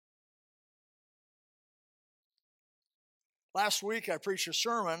Last week I preached a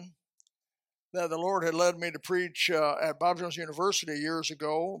sermon that the Lord had led me to preach at Bob Jones University years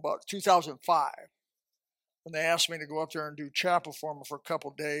ago, about 2005, when they asked me to go up there and do chapel for them for a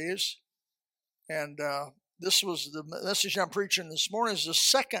couple days. And this was the message I'm preaching this morning. Is the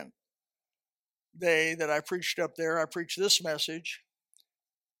second day that I preached up there. I preached this message.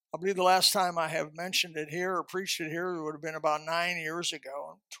 I believe the last time I have mentioned it here or preached it here would have been about 9 years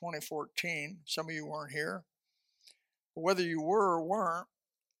ago, 2014. Some of you weren't here. Whether you were or weren't,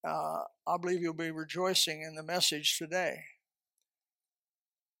 I believe you'll be rejoicing in the message today.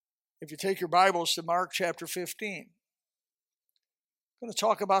 If you take your Bibles to Mark chapter 15, I'm going to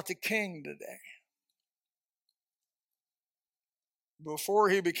talk about the king today. Before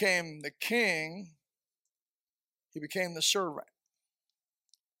he became the king, he became the servant.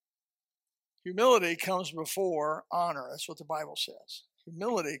 Humility comes before honor. That's what the Bible says.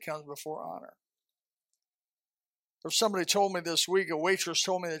 Humility comes before honor. Or somebody told me this week, a waitress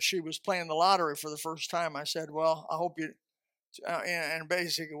told me that she was playing the lottery for the first time. I said, well, I hope you, and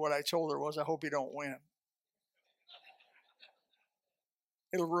basically what I told her was, I hope you don't win.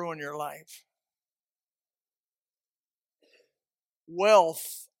 It'll ruin your life.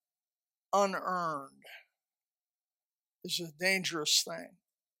 Wealth unearned is a dangerous thing.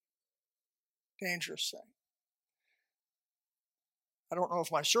 Dangerous thing. I don't know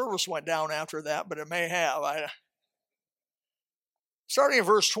if my service went down after that, but it may have. Starting in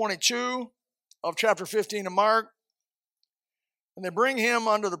verse 22 of chapter 15 of Mark, and they bring him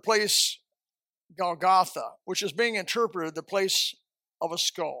unto the place Golgotha, which is being interpreted the place of a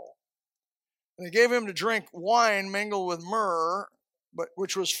skull. And they gave him to drink wine mingled with myrrh, but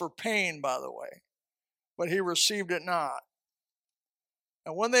which was for pain, by the way. But he received it not.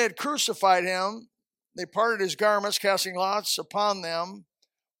 And when they had crucified him, they parted his garments, casting lots upon them,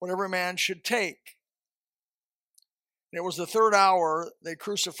 what every man should take. And it was the third hour they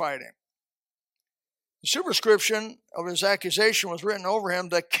crucified him. The superscription of his accusation was written over him,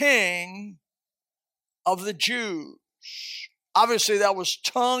 the King of the Jews. Obviously, that was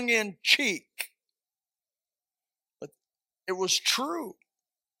tongue in cheek, but it was true.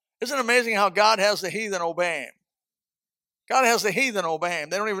 Isn't it amazing how God has the heathen obey him? God has the heathen obey him.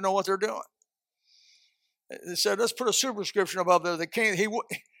 They don't even know what they're doing. They said, let's put a superscription above there. The king, he was,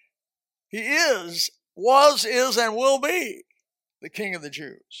 and will be the King of the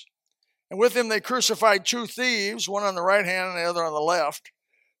Jews. And with him they crucified two thieves, one on the right hand and the other on the left.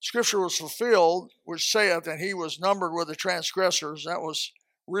 Scripture was fulfilled, which saith, and he was numbered with the transgressors. That was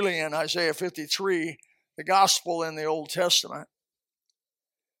really in Isaiah 53, the gospel in the Old Testament.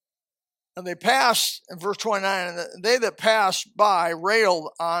 And they passed, in verse 29, and they that passed by railed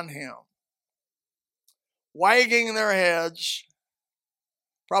on him, wagging their heads,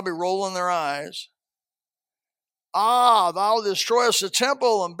 probably rolling their eyes. Ah, thou destroyest the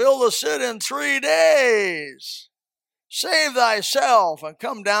temple and buildest it in 3 days. Save thyself and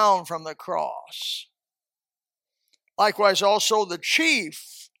come down from the cross. Likewise also the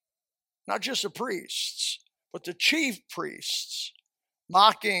chief, not just the priests, but the chief priests,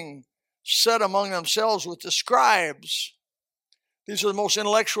 mocking, said among themselves with the scribes. These are the most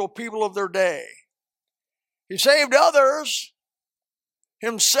intellectual people of their day. He saved others.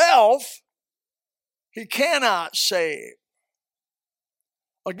 Himself, he cannot save.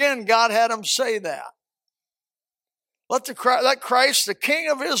 Again, God had him say that. Let Christ, the King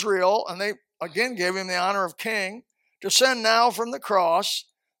of Israel, and they again gave him the honor of king, descend now from the cross,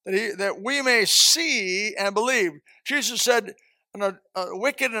 that we may see and believe. Jesus said, a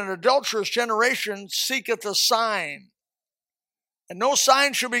wicked and adulterous generation seeketh a sign. And no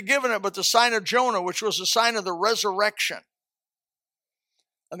sign shall be given it but the sign of Jonah, which was the sign of the resurrection.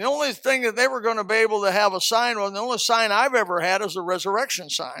 And the only thing that they were going to be able to have a sign on, the only sign I've ever had is the resurrection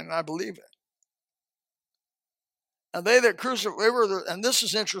sign, and I believe it. And they that crucified, and this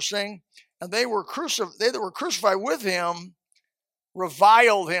is interesting, and they that were crucified with him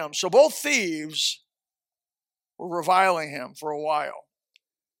reviled him. So both thieves were reviling him for a while.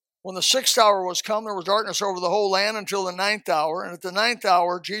 When the 6th hour was come, there was darkness over the whole land until the 9th hour. And at the 9th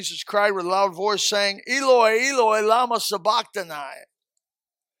hour, Jesus cried with a loud voice, saying, Eloi, Eloi, lama sabachthani,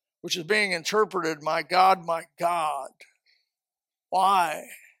 which is being interpreted, my God, why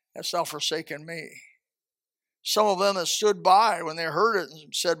hast thou forsaken me? Some of them that stood by when they heard it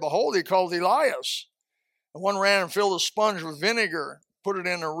and said, behold, he called Elias. And one ran and filled a sponge with vinegar, put it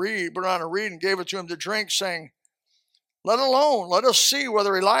on a reed, and gave it to him to drink, saying, let alone, let us see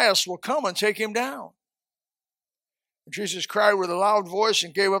whether Elias will come and take him down. And Jesus cried with a loud voice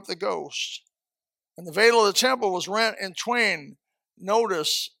and gave up the ghost. And the veil of the temple was rent in twain.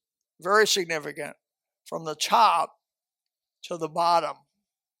 Notice, very significant, from the top to the bottom,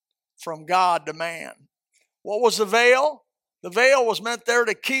 from God to man. What was the veil? The veil was meant there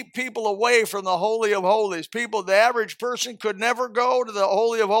to keep people away from the Holy of Holies. People, the average person could never go to the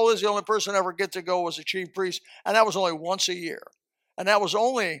Holy of Holies. The only person ever get to go was the chief priest, and that was only once a year. And that was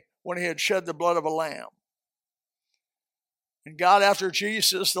only when he had shed the blood of a lamb. And God, after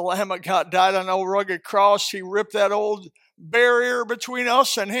Jesus, the Lamb of God, died on an old rugged cross, he ripped that old barrier between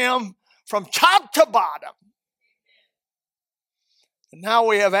us and him from top to bottom. And now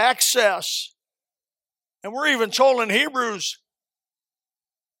we have access. And we're even told in Hebrews,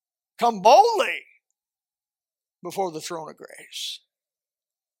 come boldly before the throne of grace.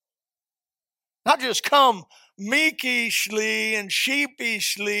 Not just come meekishly and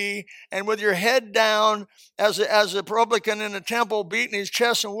sheepishly and with your head down as a publican in the temple beating his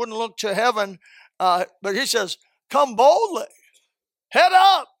chest and wouldn't look to heaven. But he says, come boldly, head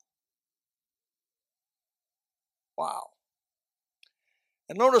up. Wow.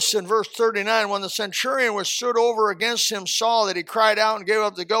 And notice in verse 39, when the centurion was stood over against him, saw that he cried out and gave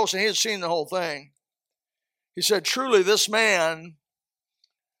up the ghost, and he had seen the whole thing. He said, truly this man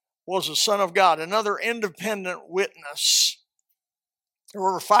was the Son of God. Another independent witness. There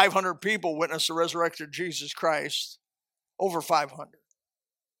were over 500 people witnessed the resurrected Jesus Christ. Over 500.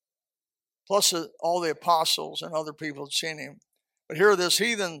 Plus all the apostles and other people had seen him. But here this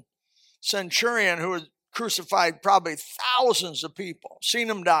heathen centurion who had crucified probably thousands of people, seen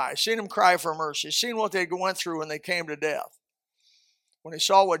them die, seen them cry for mercy, seen what they went through when they came to death. When he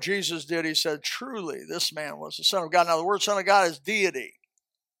saw what Jesus did, he said, truly, this man was the Son of God. Now, the word Son of God is deity.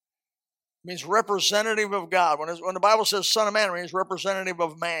 It means representative of God. When the Bible says Son of Man, it means representative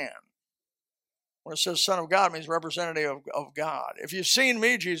of man. When it says Son of God, it means representative of God. If you've seen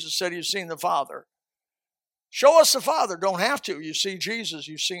me, Jesus said, you've seen the Father. Show us the Father. Don't have to. You see Jesus,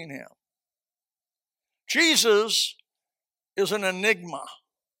 you've seen him. Jesus is an enigma.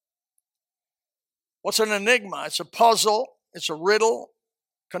 What's an enigma? It's a puzzle. It's a riddle,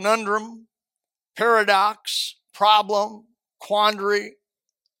 conundrum, paradox, problem, quandary.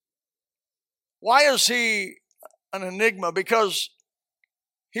 Why is he an enigma? Because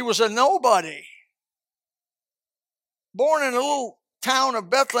he was a nobody. Born in a little town of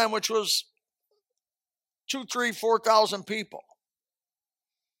Bethlehem, which was 2,000, 3,000, 4,000 people.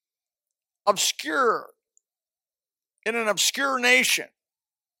 Obscure. In an obscure nation.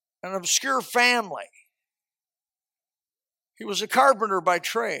 An obscure family. He was a carpenter by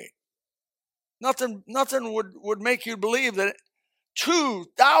trade. Nothing would make you believe that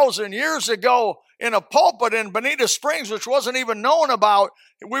 2,000 years ago in a pulpit in Bonita Springs, which wasn't even known about,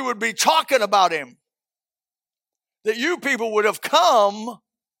 we would be talking about him. That you people would have come,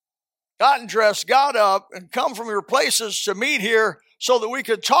 gotten dressed, got up, and come from your places to meet here so that we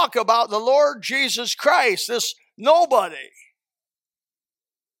could talk about the Lord Jesus Christ, this nobody.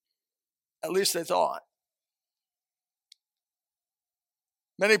 At least they thought.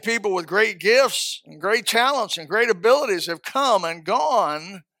 Many people with great gifts and great talents and great abilities have come and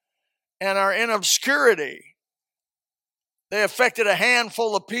gone and are in obscurity. They affected a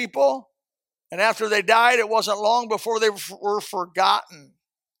handful of people, and after they died, it wasn't long before they were forgotten.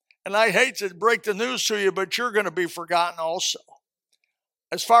 And I hate to break the news to you, but you're going to be forgotten also.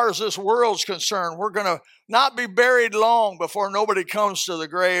 As far as this world's concerned, we're going to not be buried long before nobody comes to the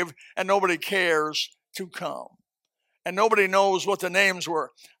grave and nobody cares to come. And nobody knows what the names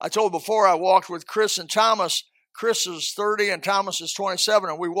were. I told before I walked with Chris and Thomas. Chris is 30 and Thomas is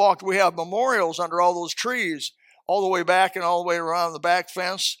 27. And we have memorials under all those trees, all the way back and all the way around the back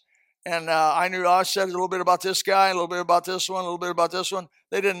fence. And I said a little bit about this guy, a little bit about this one, a little bit about this one.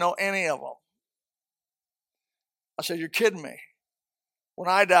 They didn't know any of them. I said, you're kidding me. When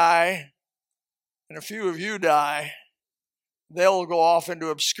I die, and a few of you die, they'll go off into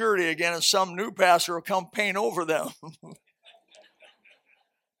obscurity again, and some new pastor will come paint over them.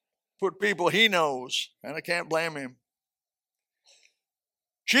 Put people he knows, and I can't blame him.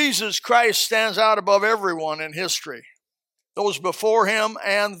 Jesus Christ stands out above everyone in history, those before him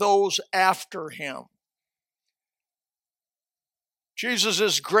and those after him. Jesus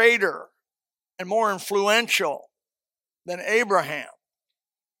is greater and more influential than Abraham,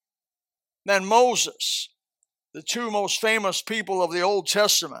 than Moses, the two most famous people of the Old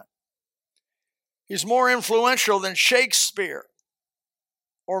Testament. He's more influential than Shakespeare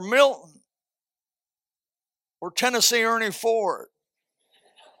or Milton or Tennessee Ernie Ford.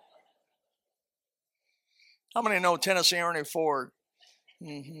 How many know Tennessee Ernie Ford?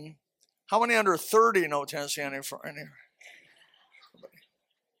 Mm-hmm. How many under 30 know Tennessee Ernie Ford?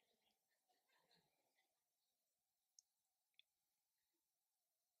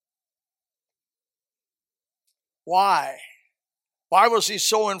 Why? Why was he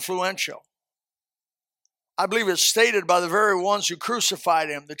so influential? I believe it's stated by the very ones who crucified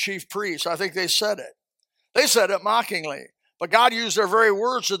him, the chief priests. I think they said it. They said it mockingly, but God used their very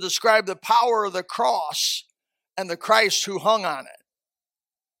words to describe the power of the cross and the Christ who hung on it.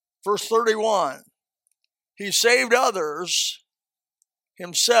 Verse 31, he saved others,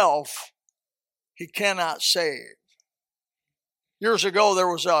 himself he cannot save. Years ago, there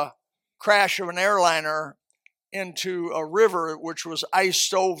was a crash of an airliner into a river which was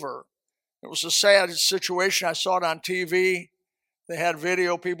iced over. It was a sad situation. I saw it on TV. They had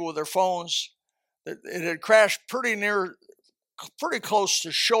video, people with their phones. It had crashed pretty close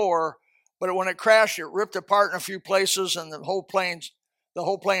to shore, but when it crashed, it ripped apart in a few places, and the whole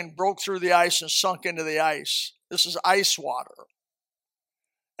plane broke through the ice and sunk into the ice. This is ice water.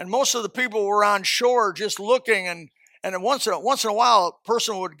 And most of the people were on shore just looking, and once in a while, a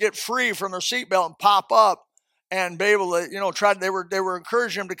person would get free from their seatbelt and pop up and be able to, try. They were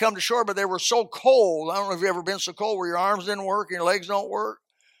encouraging them to come to shore, but they were so cold. I don't know if you've ever been so cold where your arms didn't work and your legs don't work.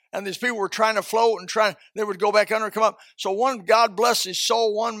 And these people were trying to float and they would go back under and come up. So God bless his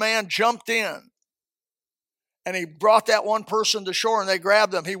soul, one man jumped in. And he brought that one person to shore, and they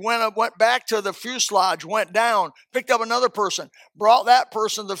grabbed them. He went back to the fuselage, went down, picked up another person, brought that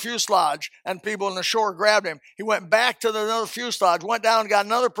person to the fuselage, and people on the shore grabbed him. He went back to another fuselage, went down, got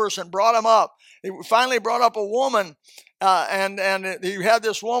another person, brought him up. He finally brought up a woman, and he had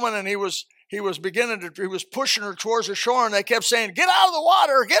this woman, and he was pushing her towards the shore, and they kept saying, "Get out of the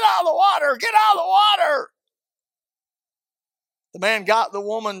water! Get out of the water! Get out of the water!" The man got the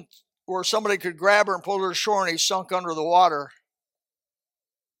woman where somebody could grab her and pull her to shore, and he sunk under the water.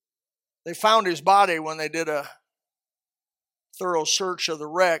 They found his body when they did a thorough search of the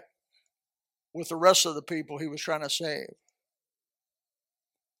wreck with the rest of the people he was trying to save.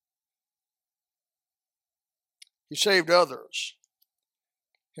 He saved others.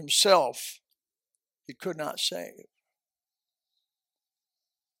 Himself he could not save.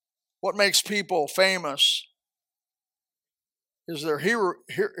 What makes people famous is their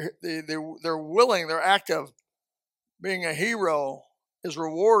act of being a hero is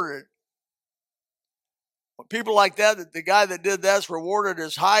rewarded. But people like that, the guy that did that's rewarded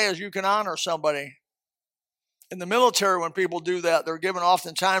as high as you can honor somebody. In the military, when people do that, they're given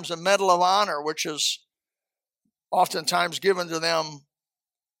oftentimes a Medal of Honor, which is oftentimes given to them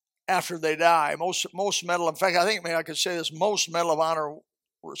after they die. Most medal, in fact, I think maybe I could say this, most Medal of Honor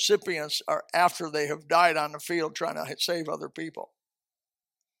recipients are after they have died on the field trying to save other people.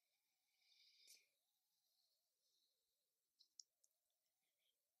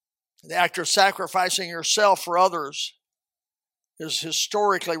 The act of sacrificing yourself for others is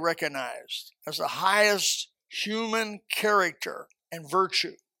historically recognized as the highest human character and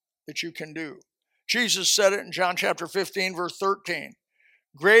virtue that you can do. Jesus said it in John chapter 15, verse 13.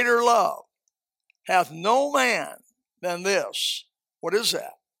 Greater love hath no man than this. What is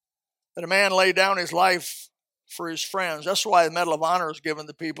that? That a man lay down his life for his friends. That's why the Medal of Honor is given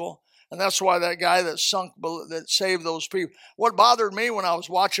to people. And that's why that guy that saved those people. What bothered me when I was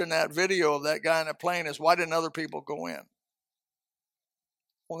watching that video of that guy in the plane is, why didn't other people go in?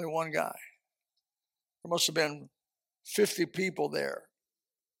 Only one guy. There must have been 50 people there.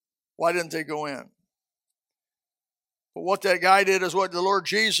 Why didn't they go in? But what that guy did is what the Lord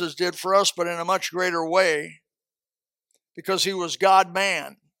Jesus did for us, but in a much greater way, because he was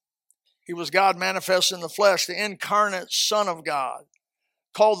God-man. He was God manifest in the flesh, the incarnate Son of God,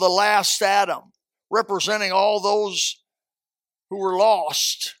 called the last Adam, representing all those who were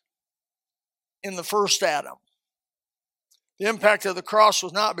lost in the first Adam. The impact of the cross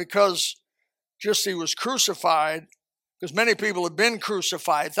was not because just he was crucified, because many people had been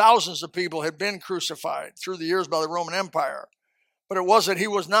crucified. Thousands of people had been crucified through the years by the Roman Empire. But he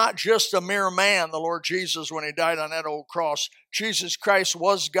was not just a mere man, the Lord Jesus, when he died on that old cross. Jesus Christ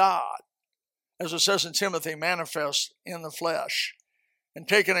was God, as it says in Timothy, manifest in the flesh, and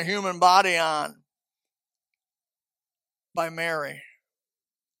taking a human body on by Mary.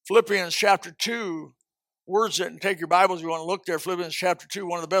 Philippians chapter 2 words it, and take your Bibles if you want to look there. Philippians chapter 2,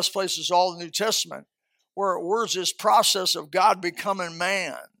 one of the best places in all the New Testament, where it words this process of God becoming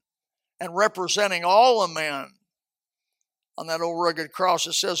man and representing all the men on that old rugged cross.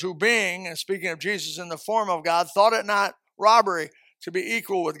 It says, who being, and speaking of Jesus in the form of God, thought it not robbery to be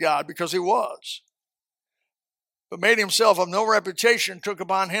equal with God, because he was, but made himself of no reputation, took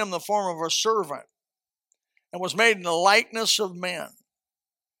upon him the form of a servant, and was made in the likeness of men.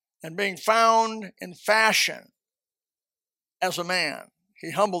 And being found in fashion as a man,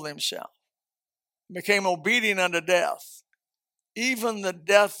 he humbled himself, became obedient unto death, even the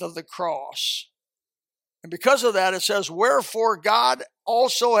death of the cross. And because of that, it says, wherefore God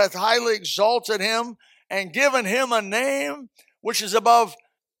also hath highly exalted him and given him a name which is above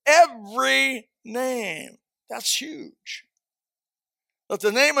every name. That's huge. That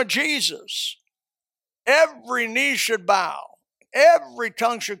the name of Jesus, every knee should bow, every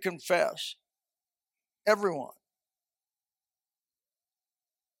tongue should confess. Everyone.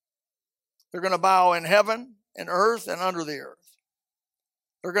 They're going to bow in heaven and earth and under the earth.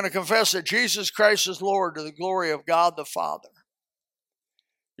 They're going to confess that Jesus Christ is Lord to the glory of God the Father.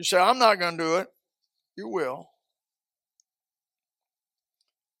 You say, I'm not going to do it. You will.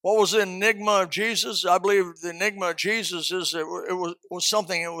 What was the enigma of Jesus? I believe the enigma of Jesus is that it was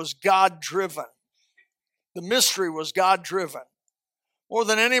something that was God-driven. The mystery was God-driven. More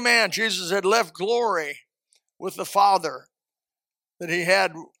than any man, Jesus had left glory with the Father that he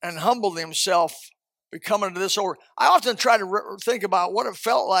had and humbled himself, becoming to this over. I often try to think about what it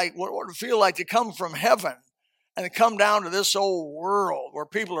felt like, what it would feel like to come from heaven and to come down to this old world where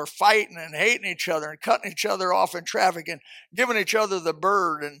people are fighting and hating each other and cutting each other off in traffic and giving each other the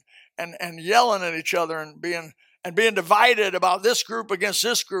bird and yelling at each other and being divided about this group against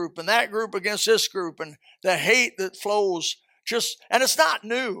this group and that group against this group, and the hate that flows and it's not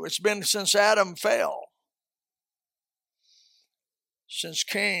new. It's been since Adam fell, since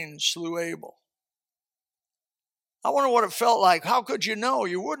Cain slew Abel. I wonder what it felt like. How could you know?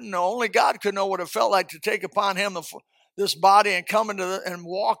 You wouldn't know. Only God could know what it felt like to take upon him this body and come and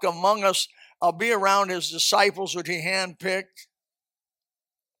walk among us. I'll be around his disciples, which he handpicked.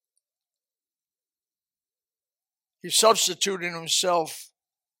 He substituted himself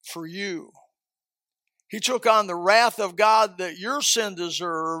for you. He took on the wrath of God that your sin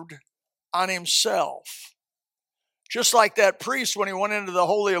deserved on himself. Just like that priest, when he went into the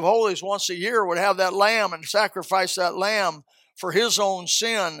Holy of Holies once a year, would have that lamb and sacrifice that lamb for his own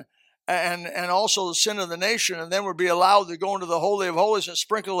sin and also the sin of the nation, and then would be allowed to go into the Holy of Holies and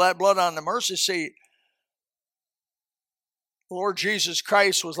sprinkle that blood on the mercy seat. The Lord Jesus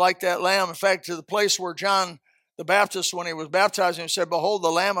Christ was like that lamb. In fact, to the place where John the Baptist, when he was baptizing, said, behold, the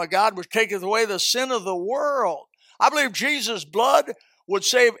Lamb of God which taketh away the sin of the world. I believe Jesus' blood would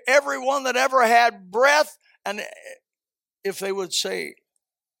save everyone that ever had breath, and if they would say,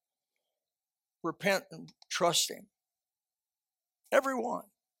 repent and trust him. Everyone.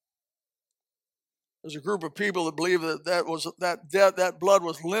 There's a group of people that believe that blood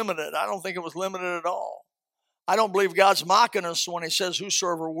was limited. I don't think it was limited at all. I don't believe God's mocking us when he says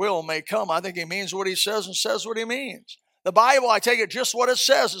whosoever will may come. I think he means what he says and says what he means. The Bible, I take it just what it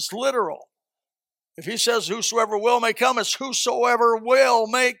says. It's literal. If he says whosoever will may come, it's whosoever will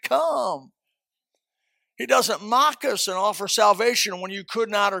may come. He doesn't mock us and offer salvation when you could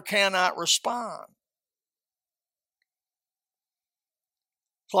not or cannot respond.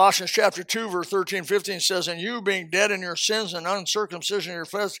 Colossians chapter 2, verse 13, 15 says, and you being dead in your sins and uncircumcision of your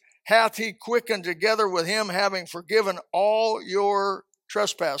flesh, hath he quickened together with him, having forgiven all your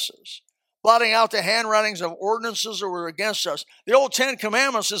trespasses, blotting out the handwritings of ordinances that were against us. The old 10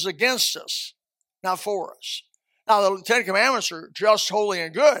 Commandments is against us, not for us. Now, the 10 Commandments are just, holy,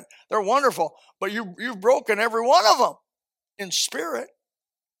 and good. They're wonderful, but you've broken every one of them in spirit.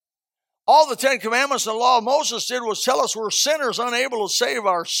 All the 10 Commandments and the law of Moses did was tell us we're sinners unable to save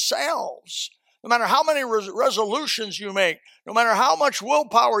ourselves. No matter how many resolutions you make, no matter how much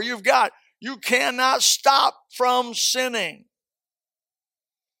willpower you've got, you cannot stop from sinning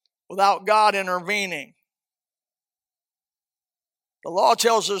without God intervening. The law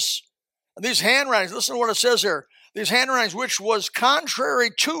tells us, these handwritings, listen to what it says here, these handwritings which was contrary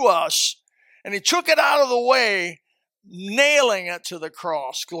to us, and he took it out of the way, nailing it to the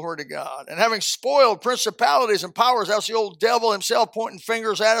cross, glory to God. And having spoiled principalities and powers, that's the old devil himself pointing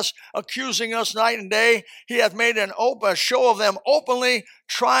fingers at us, accusing us night and day. He hath made a show of them openly,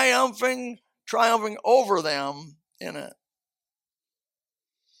 triumphing over them in it.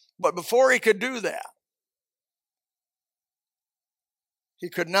 But before he could do that, he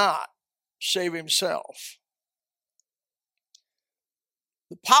could not save himself.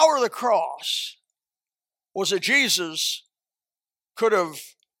 The power of the cross was that Jesus could have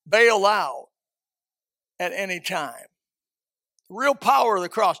bailed out at any time. The real power of the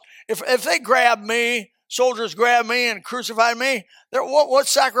cross. If they grabbed me, soldiers grabbed me and crucified me, what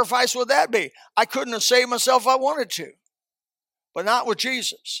sacrifice would that be? I couldn't have saved myself if I wanted to, but not with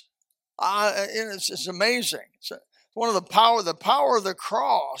Jesus. It's amazing. It's one of the power of the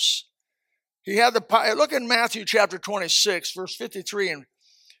cross. He had the power. Look in Matthew chapter 26, verse 53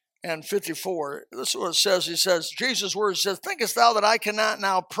 and 54. This is what it says. He says, Jesus' words says, thinkest thou that I cannot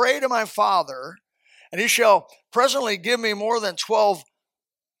now pray to my Father, and he shall presently give me more than 12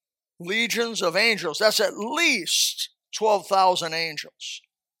 legions of angels. That's at least 12,000 angels.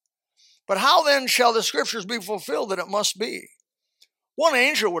 But how then shall the scriptures be fulfilled that it must be? One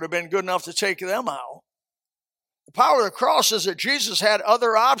angel would have been good enough to take them out. The power of the cross is that Jesus had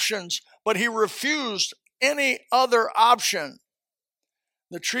other options, but he refused any other option.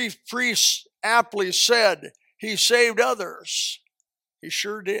 The chief priests aptly said, he saved others. He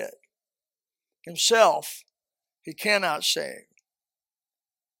sure did. Himself, he cannot save.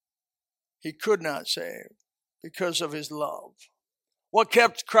 He could not save because of his love. What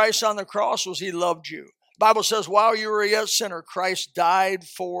kept Christ on the cross was he loved you. The Bible says, while you were yet sinner, Christ died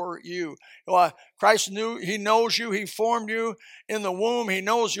for you. Christ knew, he knows you, he formed you in the womb. He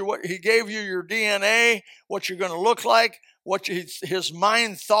knows you, he gave you your DNA, what you're going to look like, what his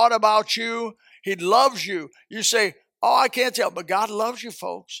mind thought about you. He loves you. You say, oh, I can't tell, but God loves you,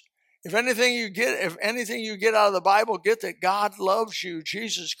 folks. If anything you get out of the Bible, get that God loves you.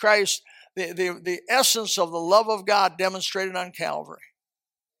 Jesus Christ, the essence of the love of God demonstrated on Calvary.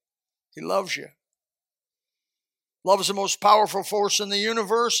 He loves you. Love is the most powerful force in the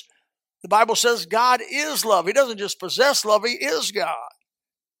universe. The Bible says God is love. He doesn't just possess love, he is God.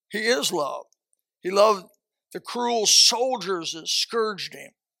 He is love. He loved the cruel soldiers that scourged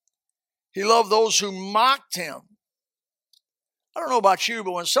him. He loved those who mocked him. I don't know about you,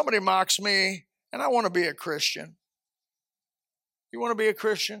 but when somebody mocks me, and I want to be a Christian. You want to be a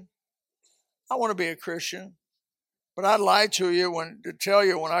Christian? I want to be a Christian. But I'd lie to you to tell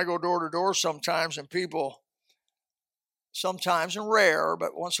you when I go door to door sometimes, and people, sometimes, and rare,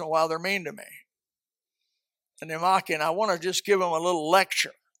 but once in a while, they're mean to me. And they're mocking. I want to just give them a little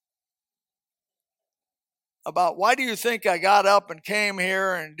lecture about, why do you think I got up and came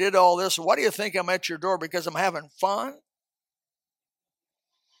here and did all this? Why do you think I'm at your door? Because I'm having fun?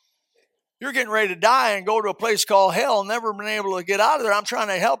 You're getting ready to die and go to a place called hell, never been able to get out of there. I'm trying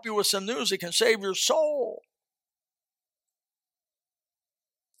to help you with some news that can save your soul.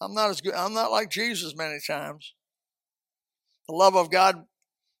 I'm not as good. I'm not like Jesus many times. The love of God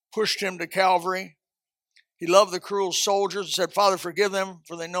pushed him to Calvary. He loved the cruel soldiers and said, Father, forgive them,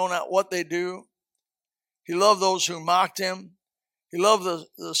 for they know not what they do. He loved those who mocked him. He loved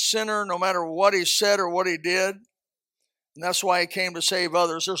the sinner no matter what he said or what he did. And that's why he came to save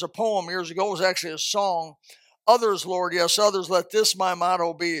others. There's a poem years ago, it was actually a song. Others, Lord, yes, others, let this my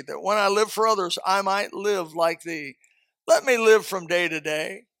motto be, that when I live for others, I might live like thee. Let me live from day to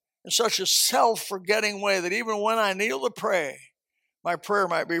day in such a self-forgetting way that even when I kneel to pray, my prayer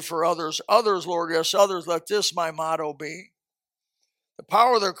might be for others. Others, Lord, yes, others, let this my motto be. The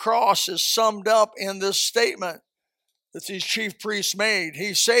power of the cross is summed up in this statement that these chief priests made.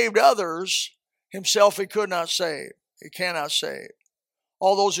 He saved others, himself he could not save. He cannot save.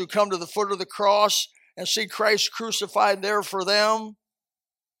 All those who come to the foot of the cross and see Christ crucified there for them.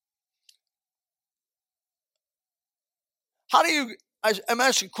 I'm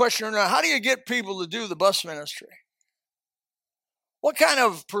asking a question now, how do you get people to do the bus ministry? What kind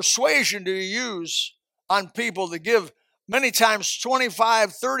of persuasion do you use on people to give many times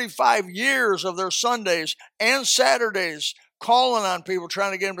 25, 35 years of their Sundays and Saturdays calling on people,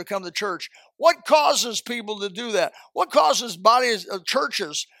 trying to get them to come to church? What causes people to do that? What causes bodies of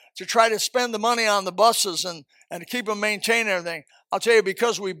churches to try to spend the money on the buses and to keep them maintaining everything? I'll tell you,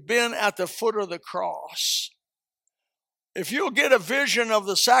 because we've been at the foot of the cross. If you'll get a vision of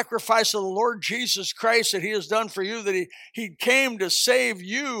the sacrifice of the Lord Jesus Christ that he has done for you, that he came to save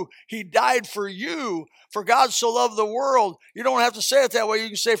you, he died for you, for God so loved the world. You don't have to say it that way. You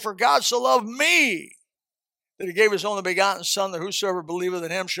can say, for God so loved me, that he gave his only begotten Son, that whosoever believeth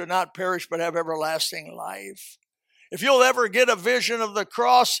in him should not perish but have everlasting life. If you'll ever get a vision of the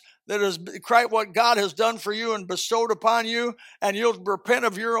cross that is what God has done for you and bestowed upon you, and you'll repent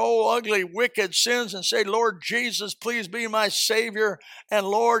of your old ugly wicked sins and say, Lord Jesus, please be my Savior, and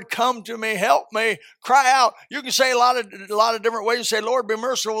Lord, come to me, help me, cry out. You can say a lot of different ways. You say, Lord, be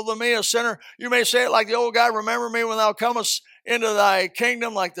merciful to me, a sinner. You may say it like the old guy, remember me when thou comest into thy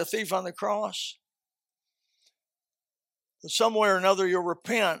kingdom, like the thief on the cross. But somewhere or another, you'll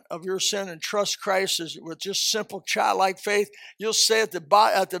repent of your sin and trust Christ with just simple childlike faith. You'll say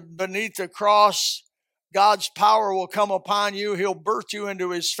beneath the cross, God's power will come upon you. He'll birth you into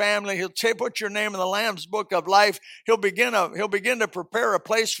his family. He'll put your name in the Lamb's book of life. He'll begin to prepare a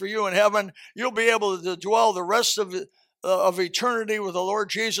place for you in heaven. You'll be able to dwell the rest of eternity with the Lord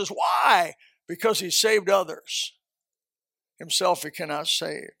Jesus. Why? Because he saved others. Himself he cannot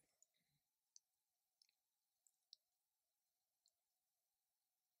save.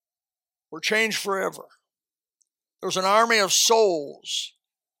 We're changed forever. There's an army of souls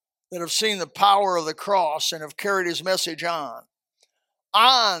that have seen the power of the cross and have carried his message on.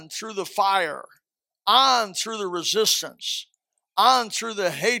 on through the fire, on through the resistance, on through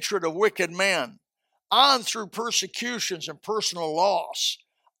the hatred of wicked men, on through persecutions and personal loss,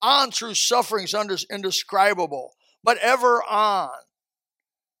 on through sufferings indescribable, but ever on.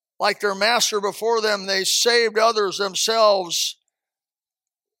 Like their master before them, they saved others, themselves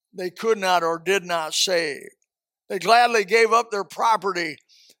they could not or did not save. They gladly gave up their property,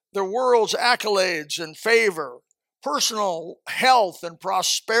 the world's accolades and favor, personal health and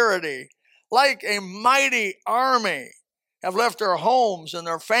prosperity, like a mighty army, have left their homes and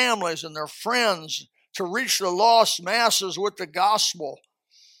their families and their friends to reach the lost masses with the gospel.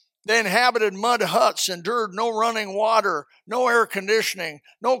 They inhabited mud huts, endured no running water, no air conditioning,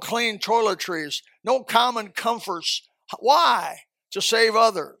 no clean toiletries, no common comforts. Why? To save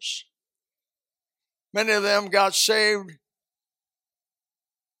others. Many of them got saved,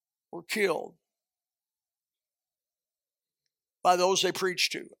 were killed by those they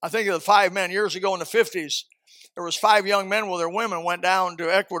preached to. I think of the 5 men years ago in the 50s. There was 5 young men with their women went down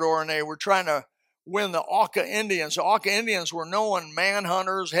to Ecuador, and they were trying to win the Auca Indians. The Auca Indians were known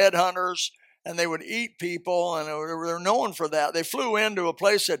manhunters, headhunters, and they would eat people, and they were known for that. They flew into a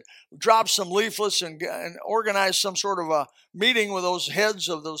place that dropped some leaflets and organized some sort of a meeting with those heads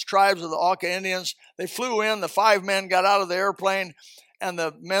of those tribes of the Auca Indians. They flew in. The 5 men got out of the airplane, and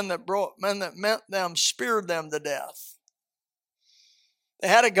the men that met them speared them to death. They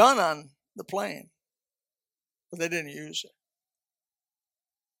had a gun on the plane, but they didn't use it.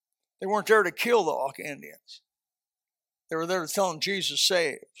 They weren't there to kill the Auca Indians. They were there to tell them Jesus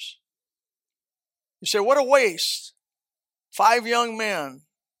saves. You say, what a waste. 5 young men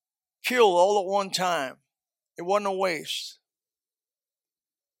killed all at one time. It wasn't a waste.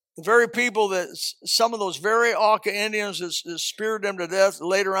 The very people that some of those very Auca Indians that speared them to death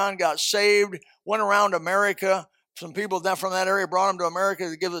later on got saved, went around America. Some people from that area brought them to America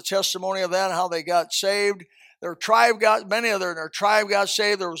to give the testimony of that and how they got saved. Many of their tribe got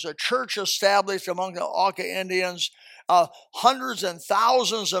saved. There was a church established among the Auca Indians. Hundreds and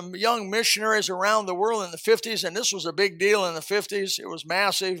thousands of young missionaries around the world in the 50s, and this was a big deal in the 50s. It was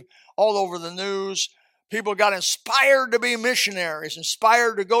massive, all over the news. People got inspired to be missionaries,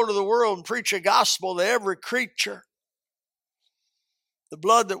 inspired to go to the world and preach a gospel to every creature. The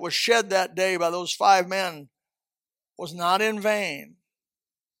blood that was shed that day by those 5 men was not in vain.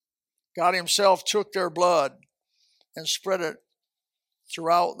 God himself took their blood and spread it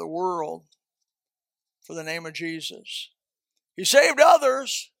throughout the world for the name of Jesus. He saved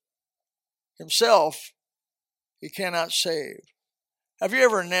others. Himself, he cannot save. Have you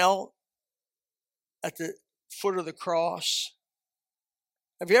ever knelt at the foot of the cross?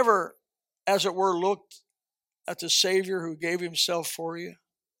 Have you ever, as it were, looked at the Savior who gave himself for you?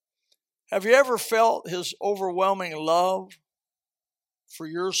 Have you ever felt his overwhelming love for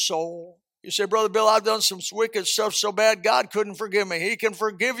your soul? You say, Brother Bill, I've done some wicked stuff so bad, God couldn't forgive me. He can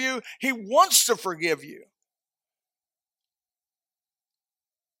forgive you. He wants to forgive you.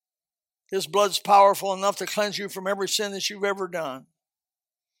 His blood's powerful enough to cleanse you from every sin that you've ever done,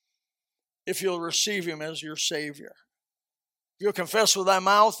 if you'll receive him as your Savior. If you'll confess with thy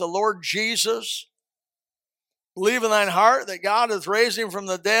mouth the Lord Jesus, believe in thine heart that God hath raised him from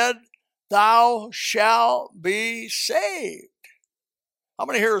the dead, thou shalt be saved. How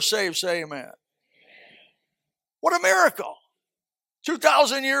many here are saved? Say amen. What a miracle.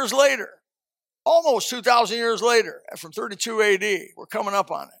 2,000 years later, almost 2,000 years later, from 32 AD, we're coming up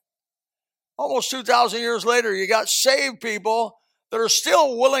on it. Almost 2,000 years later, you got saved people that are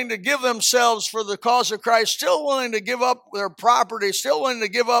still willing to give themselves for the cause of Christ, still willing to give up their property, still willing to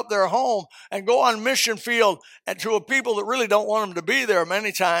give up their home and go on mission field and to a people that really don't want them to be there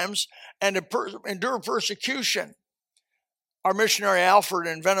many times and to endure persecution. Our missionary Alfred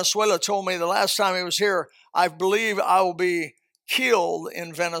in Venezuela told me the last time he was here, I believe I will be killed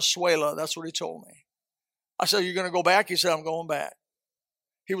in Venezuela. That's what he told me. I said, you're going to go back? He said, I'm going back.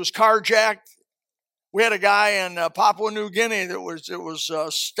 He was carjacked. We had a guy in Papua New Guinea that was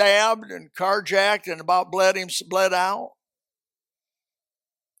stabbed and carjacked and about bled out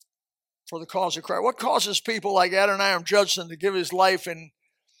for the cause of Christ. What causes people like Adoniram Judson to give his life in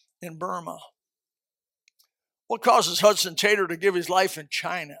Burma? What causes Hudson Taylor to give his life in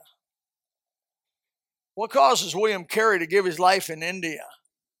China? What causes William Carey to give his life in India?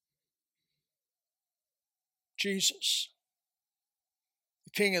 Jesus,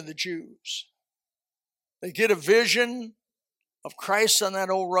 the King of the Jews. They get a vision of Christ on that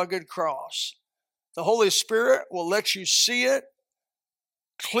old rugged cross. The Holy Spirit will let you see it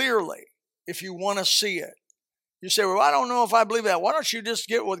clearly if you want to see it. You say, well, I don't know if I believe that. Why don't you just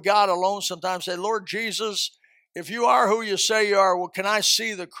get with God alone sometimes and say, Lord Jesus, If you are who you say you are, well, can I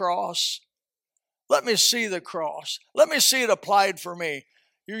see the cross? Let me see the cross. Let me see it applied for me.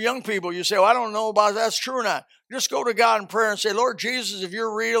 You young people, you say, well, I don't know about that's true or not. Just go to God in prayer and say, Lord Jesus, if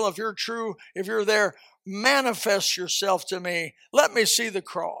you're real, if you're true, if you're there, manifest yourself to me. Let me see the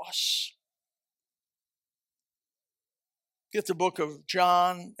cross. Get the book of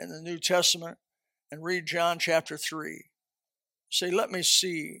John in the New Testament and read John chapter 3. Say, let me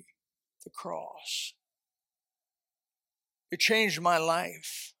see the cross. It changed my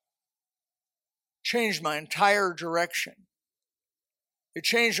life. Changed my entire direction. It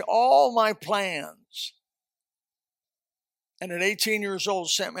changed all my plans. And at 18 years old,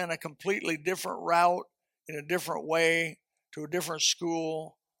 sent me on a completely different route, in a different way, to a different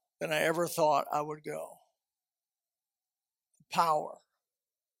school than I ever thought I would go. The power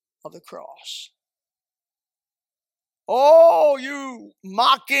of the cross. Oh, you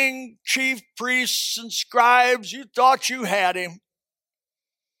mocking chief priests and scribes, you thought you had him.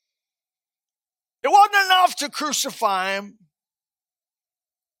 It wasn't enough to crucify him.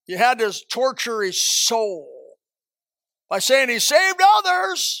 You had to torture his soul by saying he saved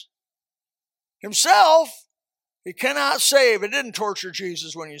others. Himself, he cannot save. It didn't torture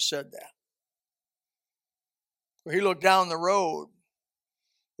Jesus when you said that. He looked down the road.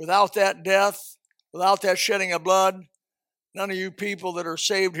 Without that death, without that shedding of blood, none of you people that are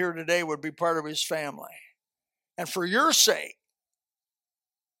saved here today would be part of his family. And for your sake,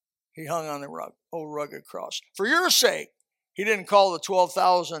 he hung on the old rugged cross. For your sake, he didn't call the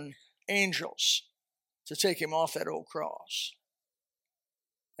 12,000 angels to take him off that old cross.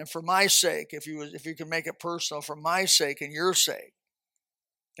 And for my sake, if you can make it personal, for my sake and your sake,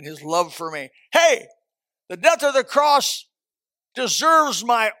 and his love for me. Hey, the death of the cross deserves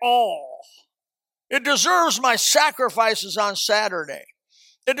my all. It deserves my sacrifices on Saturday.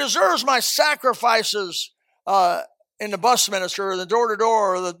 It deserves my sacrifices in the bus ministry or the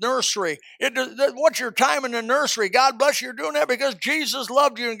door-to-door or the nursery. What's your time in the nursery? God bless you, you're doing that because Jesus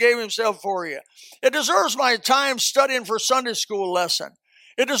loved you and gave himself for you. It deserves my time studying for Sunday school lesson.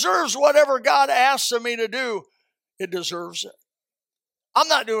 It deserves whatever God asks of me to do. It deserves it. I'm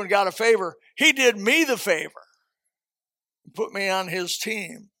not doing God a favor. He did me the favor. Put me on his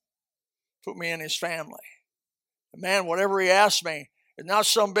team. Put me in his family. And man, whatever he asks me, it's not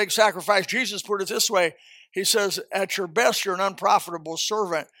some big sacrifice. Jesus put it this way. He says, at your best, you're an unprofitable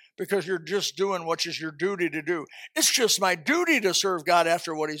servant because you're just doing what is your duty to do. It's just my duty to serve God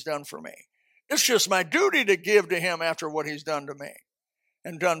after what he's done for me. It's just my duty to give to him after what he's done to me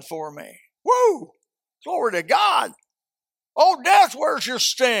and done for me. Woo! Glory to God. Oh, death, where's your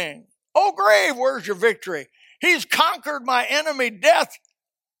sting? Oh, grave, where's your victory? He's conquered my enemy, death,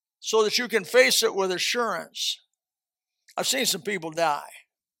 so that you can face it with assurance. I've seen some people die.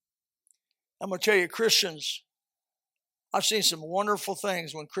 I'm going to tell you, Christians, I've seen some wonderful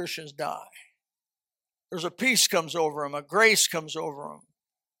things when Christians die. There's a peace comes over them, a grace comes over them.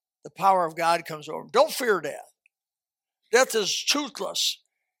 The power of God comes over them. Don't fear death. Death is toothless.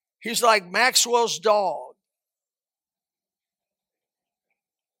 He's like Maxwell's dog.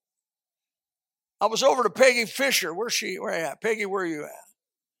 I was over to Peggy Fisher. Where's she? Where are you at? Peggy, where are you at?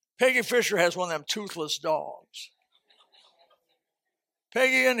 Peggy Fisher has one of them toothless dogs.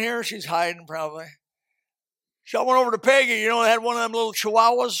 Peggy in here, she's hiding probably. So I went over to Peggy, they had one of them little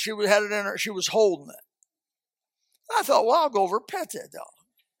chihuahuas. She had it in her, she was holding it. And I thought, well, I'll go over and pet that dog.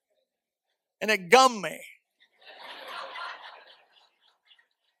 And it gummed me.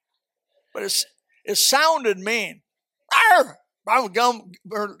 But it sounded mean. Arr!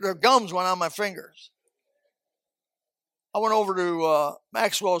 Their gums went on my fingers. I went over to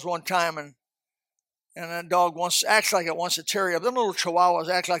Maxwell's one time, and that dog acts like it wants to tear you up. Them little chihuahuas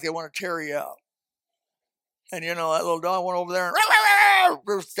act like they want to tear you up. And that little dog went over there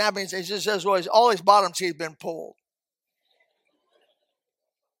and snapping. He just says, well, all his bottom teeth been pulled.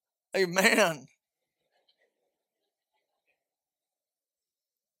 Amen.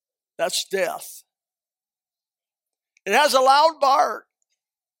 That's death. It has a loud bark.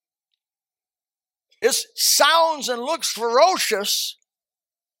 It sounds and looks ferocious,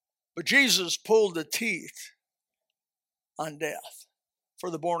 but Jesus pulled the teeth on death for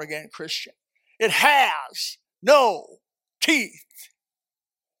the born-again Christian. It has no teeth.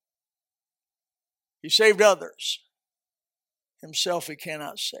 He saved others. Himself he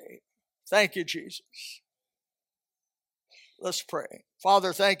cannot save. Thank you, Jesus. Let's pray.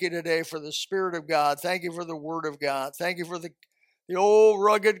 Father, thank you today for the Spirit of God. Thank you for the Word of God. Thank you for the old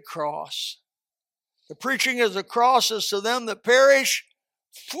rugged cross. The preaching of the cross is to them that perish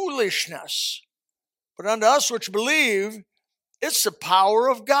foolishness. But unto us which believe, it's the power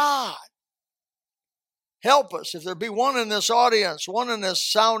of God. Help us. If there be one in this audience, one in this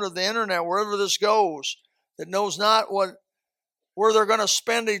sound of the internet, wherever this goes, that knows not where they're going to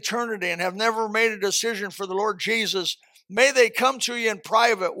spend eternity and have never made a decision for the Lord Jesus, may they come to you in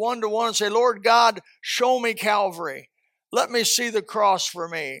private, one-to-one, and say, Lord God, show me Calvary. Let me see the cross for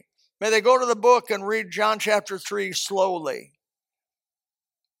me. May they go to the book and read John chapter 3 slowly.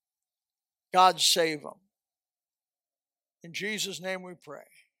 God save them. In Jesus' name we pray.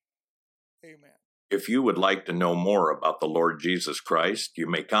 Amen. If you would like to know more about the Lord Jesus Christ, you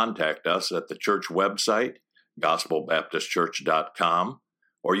may contact us at the church website, gospelbaptistchurch.com,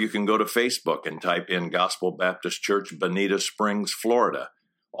 or you can go to Facebook and type in Gospel Baptist Church, Bonita Springs, Florida.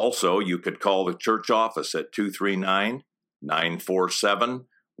 Also, you could call the church office at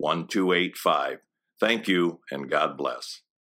 239-947-1285. Thank you, and God bless.